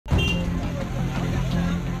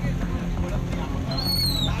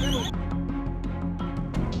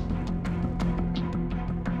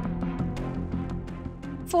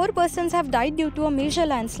4 persons have died due to a major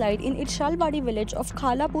landslide in Irshalwadi village of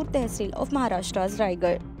Khalapur tehsil of Maharashtra's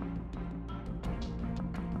Raigad.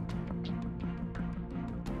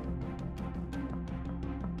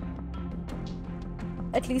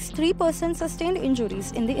 At least 3 persons sustained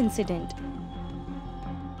injuries in the incident.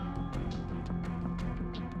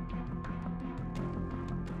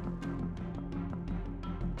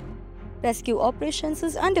 Rescue operations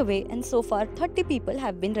is underway and so far 30 people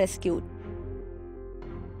have been rescued.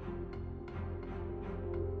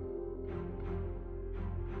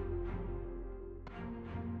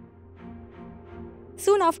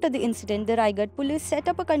 Soon after the incident, the Raigad Police set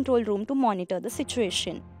up a control room to monitor the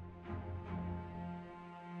situation.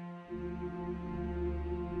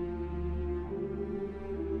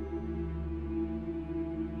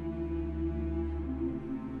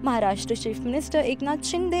 Maharashtra Chief Minister Eknath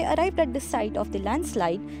Shinde arrived at the site of the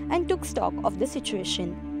landslide and took stock of the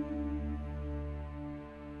situation.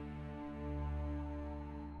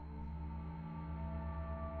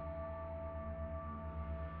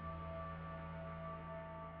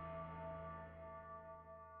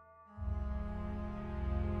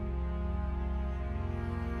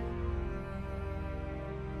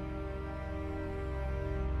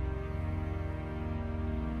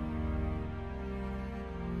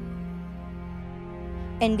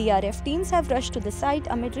 NDRF teams have rushed to the site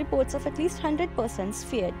amid reports of at least 100 persons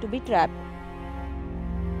feared to be trapped.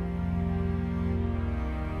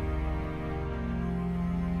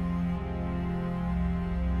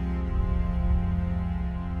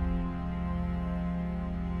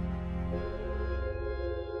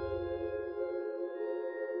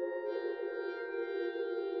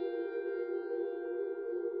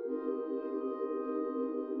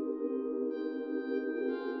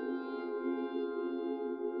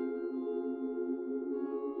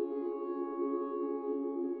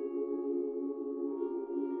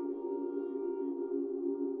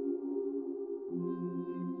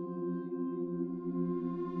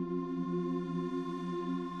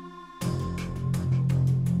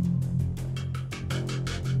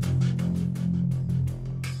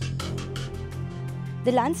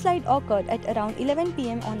 The landslide occurred at around 11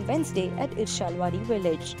 p.m. on Wednesday at Irshalwadi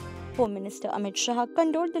village. Home Minister Amit Shah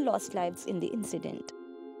condoled the lost lives in the incident.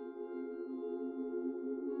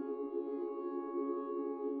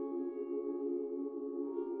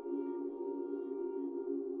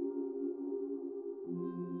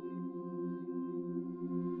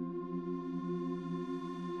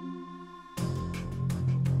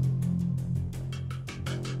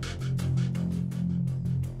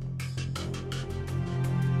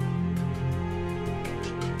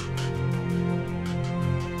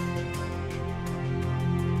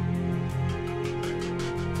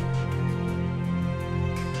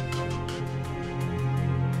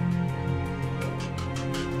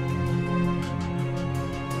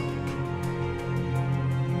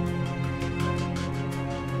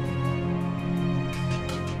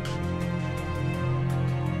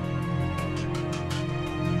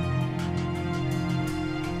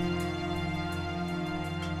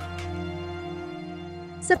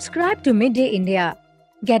 Subscribe to Midday India.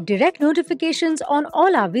 Get direct notifications on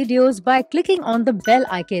all our videos by clicking on the bell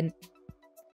icon.